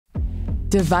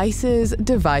Devices,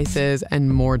 devices,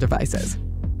 and more devices.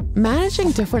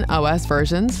 Managing different OS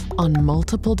versions on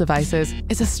multiple devices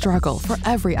is a struggle for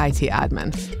every IT admin.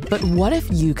 But what if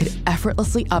you could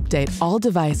effortlessly update all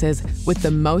devices with the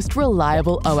most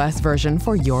reliable OS version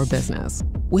for your business?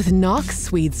 With Knox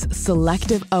Suite's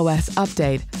Selective OS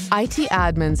update, IT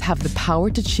admins have the power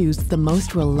to choose the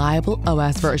most reliable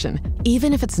OS version,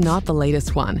 even if it's not the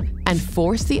latest one, and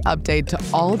force the update to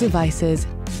all devices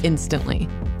instantly.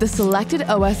 The selected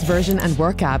OS version and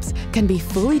work apps can be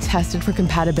fully tested for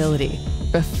compatibility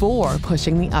before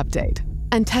pushing the update.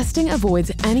 And testing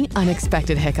avoids any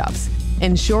unexpected hiccups,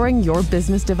 ensuring your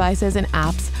business devices and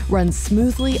apps run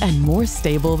smoothly and more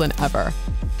stable than ever.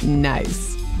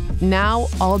 Nice. Now,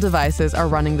 all devices are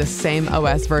running the same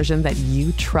OS version that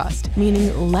you trust,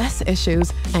 meaning less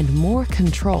issues and more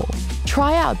control.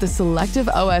 Try out the Selective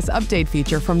OS update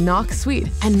feature from Knox Suite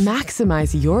and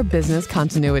maximize your business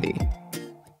continuity.